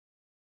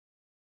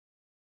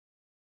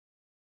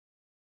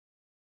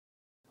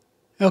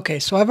Okay,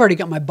 so I've already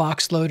got my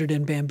box loaded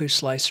in Bambu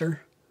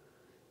Slicer,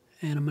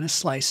 and I'm going to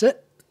slice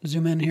it.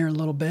 Zoom in here a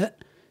little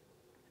bit,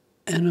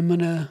 and I'm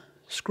going to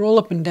scroll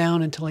up and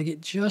down until I get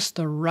just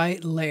the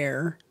right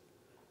layer,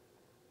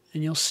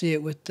 and you'll see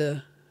it with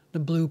the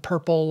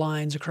blue-purple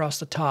lines across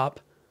the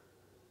top,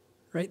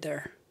 right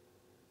there.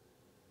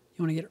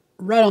 You want to get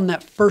right on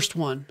that first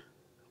one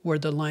where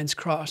the lines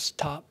cross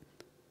top.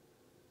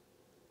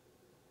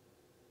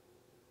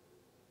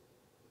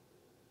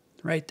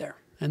 Right there.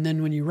 And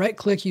then when you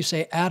right-click, you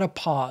say Add a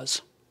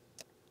Pause.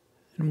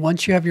 And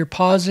once you have your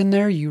pause in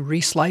there, you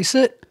reslice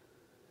it,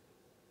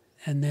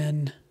 and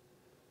then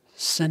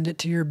send it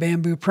to your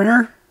Bambu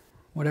printer,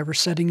 whatever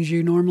settings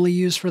you normally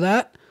use for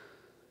that.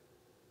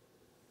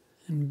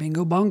 And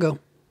bingo bongo.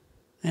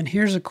 And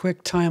here's a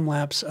quick time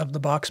lapse of the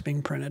box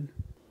being printed.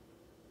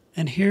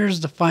 And here's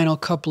the final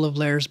couple of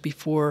layers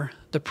before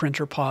the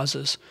printer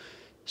pauses.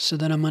 So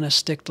then I'm going to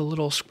stick the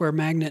little square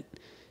magnet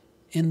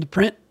in the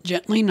print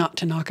gently, not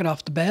to knock it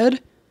off the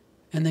bed,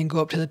 and then go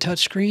up to the touch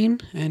screen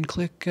and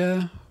click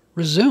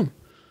resume.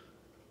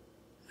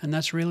 And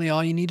that's really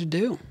all you need to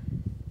do.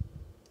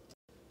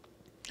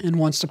 And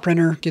once the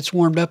printer gets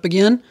warmed up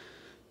again,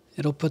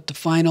 it'll put the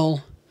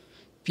final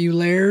few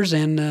layers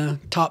and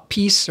top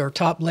piece or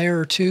top layer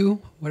or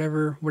two,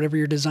 whatever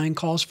your design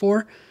calls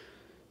for,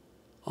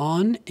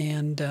 on,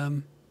 and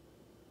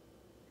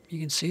you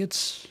can see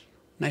it's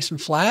nice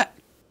and flat.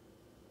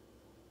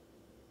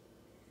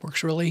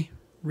 Works really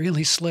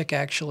slick,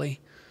 actually.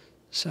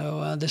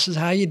 So this is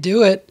how you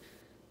do it.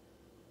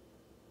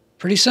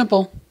 Pretty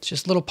simple. It's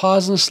just a little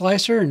pause in the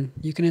slicer, and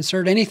you can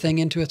insert anything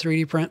into a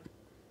 3D print.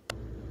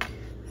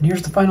 And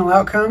here's the final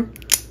outcome.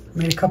 I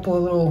made a couple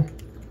of little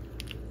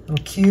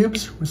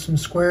cubes with some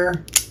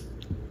square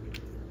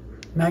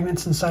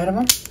magnets inside of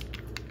them.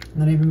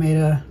 And then I even made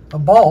a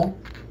ball.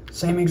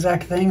 Same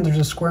exact thing. There's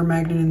a square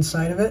magnet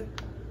inside of it.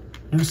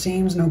 No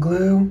seams, no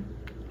glue,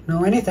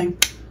 no anything.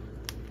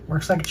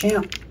 Works like a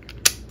champ.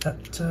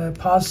 That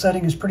pause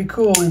setting is pretty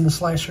cool in the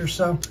slicer,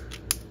 so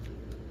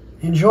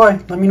enjoy.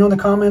 Let me know in the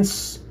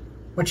comments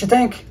what you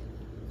think.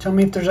 Tell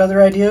me if there's other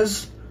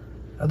ideas,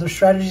 other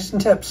strategies and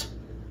tips.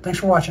 Thanks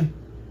for watching.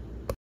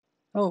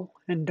 Oh,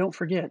 and don't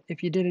forget,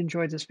 if you did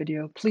enjoy this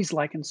video, please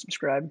like and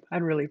subscribe.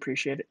 I'd really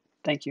appreciate it.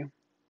 Thank you.